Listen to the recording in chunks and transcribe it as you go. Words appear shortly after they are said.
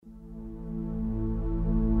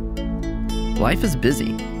Life is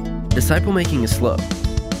busy. Disciple making is slow,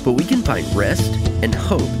 but we can find rest and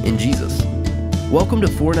hope in Jesus. Welcome to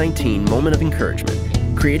 419 Moment of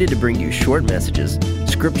Encouragement, created to bring you short messages,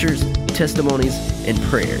 scriptures, testimonies, and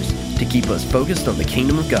prayers to keep us focused on the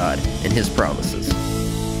kingdom of God and His promises.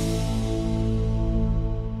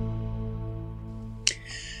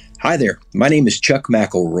 Hi there, my name is Chuck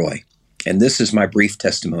McElroy, and this is my brief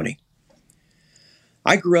testimony.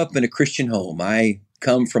 I grew up in a Christian home. I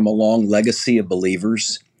come from a long legacy of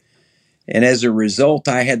believers, and as a result,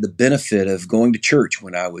 I had the benefit of going to church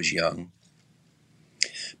when I was young.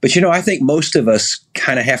 But I think most of us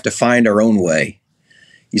kind of have to find our own way.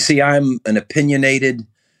 You see, I'm an opinionated,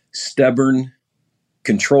 stubborn,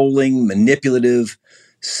 controlling, manipulative,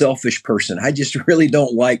 selfish person. I just really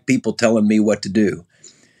don't like people telling me what to do.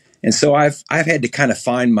 And so I've had to kind of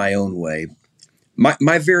find my own way.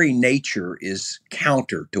 My very nature is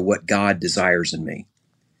counter to what God desires in me.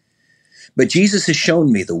 But Jesus has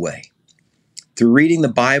shown me the way. Through reading the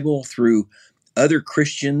Bible, through other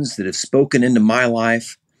Christians that have spoken into my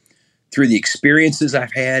life, through the experiences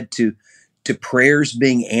I've had to prayers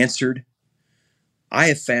being answered, I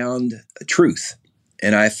have found truth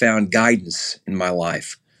and I have found guidance in my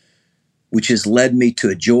life, which has led me to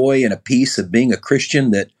a joy and a peace of being a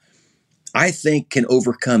Christian that I think can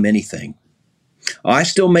overcome anything. I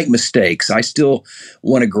still make mistakes. I still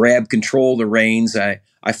want to grab control of the reins.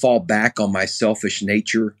 I fall back on my selfish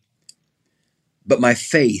nature. But my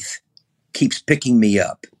faith keeps picking me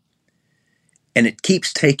up. And it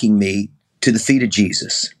keeps taking me to the feet of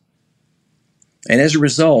Jesus. And as a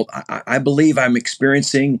result, I believe I'm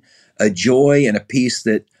experiencing a joy and a peace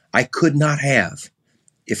that I could not have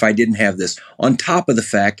if I didn't have this, on top of the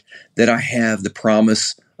fact that I have the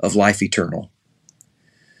promise of life eternal.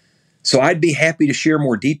 So I'd be happy to share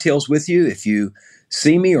more details with you if you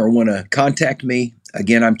see me or want to contact me.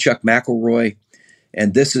 Again, I'm Chuck McElroy,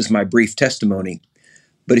 and this is my brief testimony.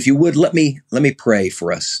 But if you would, let me pray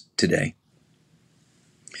for us today.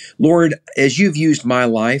 Lord, as you've used my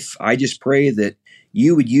life, I just pray that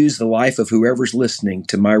you would use the life of whoever's listening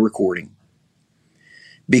to my recording,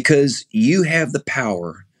 because you have the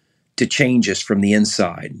power to change us from the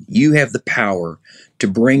inside. You have the power to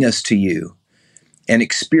bring us to you and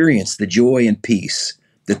experience the joy and peace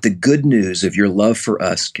that the good news of your love for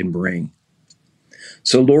us can bring.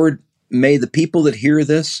 So, Lord, may the people that hear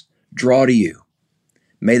this draw to you.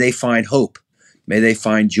 May they find hope. May they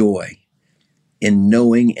find joy in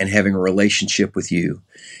knowing and having a relationship with you.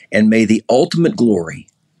 And may the ultimate glory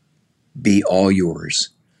be all yours.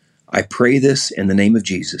 I pray this in the name of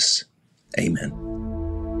Jesus. Amen.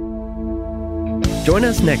 Join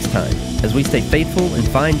us next time as we stay faithful and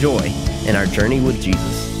find joy in our journey with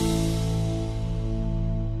Jesus.